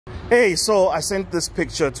Hey, so I sent this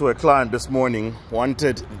picture to a client this morning,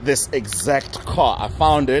 wanted this exact car. I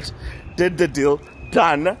found it, did the deal,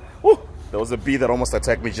 done. Woo, there was a bee that almost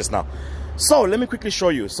attacked me just now. So let me quickly show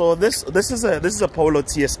you. So this is a Polo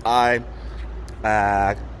TSI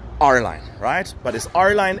R-Line, right? But it's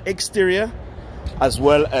R-Line exterior as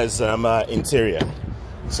well as interior.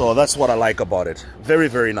 So that's what I like about it. Very,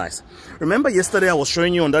 very nice. Remember yesterday I was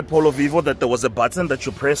showing you on that Polo Vivo that there was a button that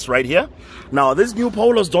you press right here? Now these new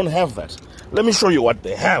Polos don't have that. Let me show you what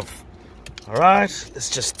they have. All right, let's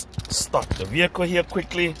just start the vehicle here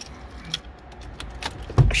quickly.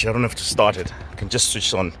 Actually, I don't have to start it. I can just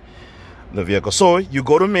switch on the vehicle. So you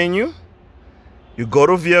go to menu, you go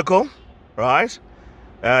to vehicle, right?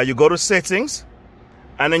 You go to settings,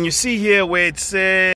 and then you see here where it says